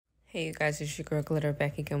Hey you guys, it's your girl Glitter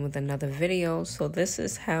back again with another video. So this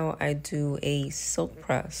is how I do a silk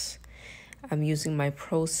press. I'm using my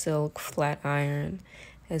Pro Silk flat iron,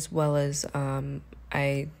 as well as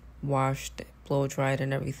I washed, blow dried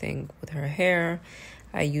and everything with her hair.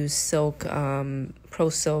 I use Pro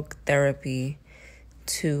Silk Therapy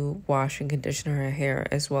to wash and condition her hair,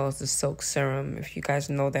 as well as the Silk Serum. If you guys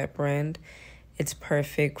know that brand, it's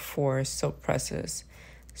perfect for silk presses.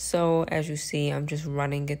 So as you see, I'm just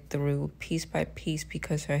running it through piece by piece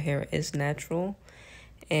because her hair is natural.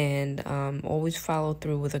 And always follow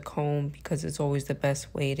through with a comb because it's always the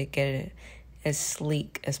best way to get it as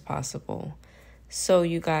sleek as possible. So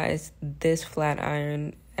you guys, this flat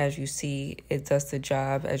iron, as you see, it does the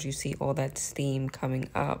job. As you see all that steam coming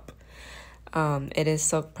up. It is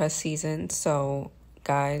silk press season, so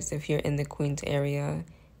guys, if you're in the Queens area,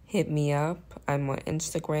 hit me up. I'm on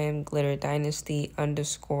Instagram, Glitter Dynasty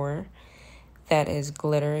 _ That is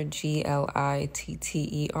glitter, GLITTER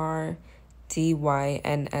DYNSTY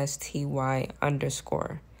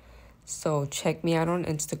 _ So check me out on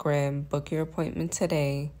Instagram, book your appointment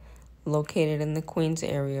today, located in the Queens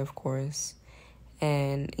area, of course.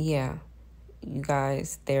 And yeah, you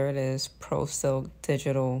guys, there it is, Pro Silk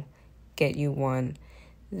Digital, get you one.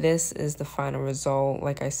 This is the final result.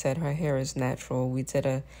 Like I said, her hair is natural. We did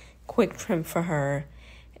a quick trim for her,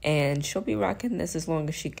 and she'll be rocking this as long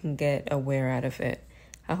as she can get a wear out of it.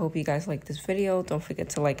 I hope you guys like this video. Don't forget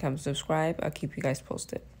to like, comment, subscribe. I'll keep you guys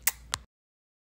posted.